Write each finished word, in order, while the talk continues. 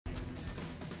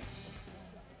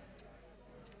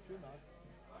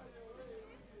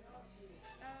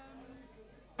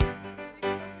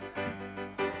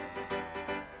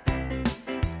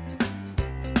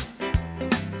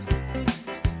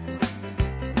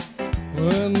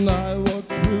When I walk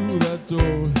through that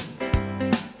door,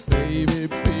 baby,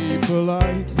 people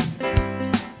like,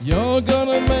 you're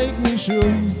gonna make me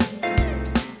sure.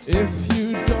 If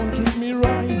you don't treat me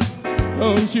right,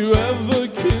 don't you ever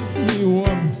kiss me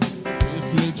once,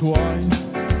 kiss me twice,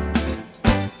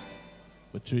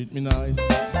 but treat me nice.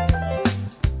 I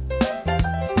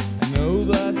know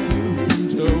that you've been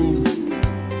told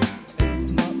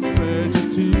it's not fair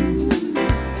to you,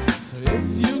 so if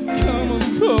you come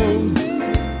uncold,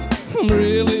 I'm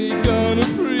really gonna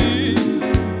freeze.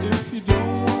 If you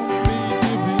don't want me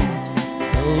to be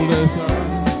cold as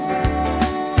ice,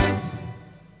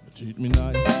 but treat me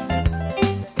nice.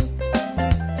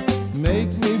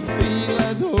 Make me feel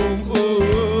at home,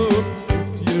 oh, if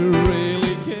you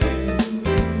really care.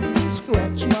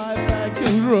 Scratch my back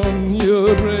and run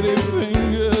your pretty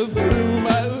finger through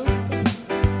my hair.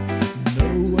 No,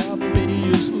 I'll be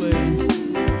your slave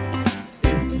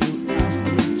if you ask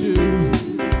me to.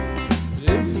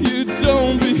 If you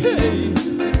don't behave,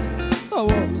 I'll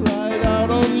walk right out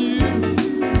on you.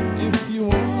 If you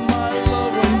want my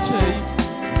love and take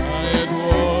my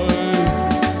advice,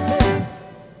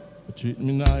 treat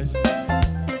me nice.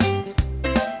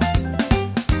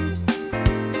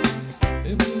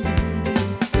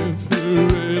 If you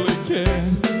really can,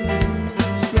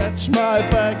 scratch my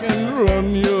back and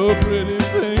run your pretty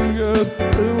finger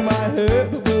through my hair.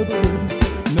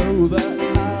 Know that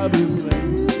I'll be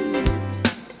brave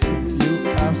if you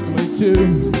ask me to.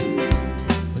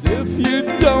 But if you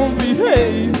don't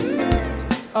behave,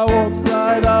 I'll walk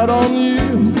right out on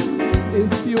you.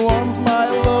 If you want my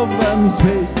love, then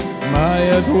take my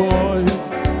advice,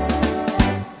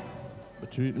 but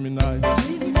treat me nice.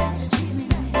 Treat me nice, treat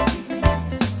me nice,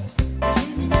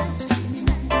 treat me nice, treat me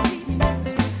nice, treat me nice, treat me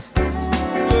nice.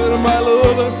 Little my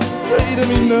lover, treat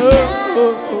me nice.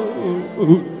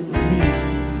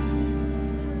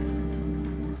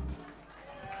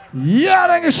 Ja,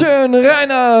 danke schön,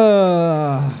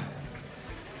 Rainer.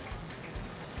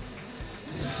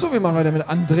 So, wir machen weiter mit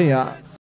Andrea.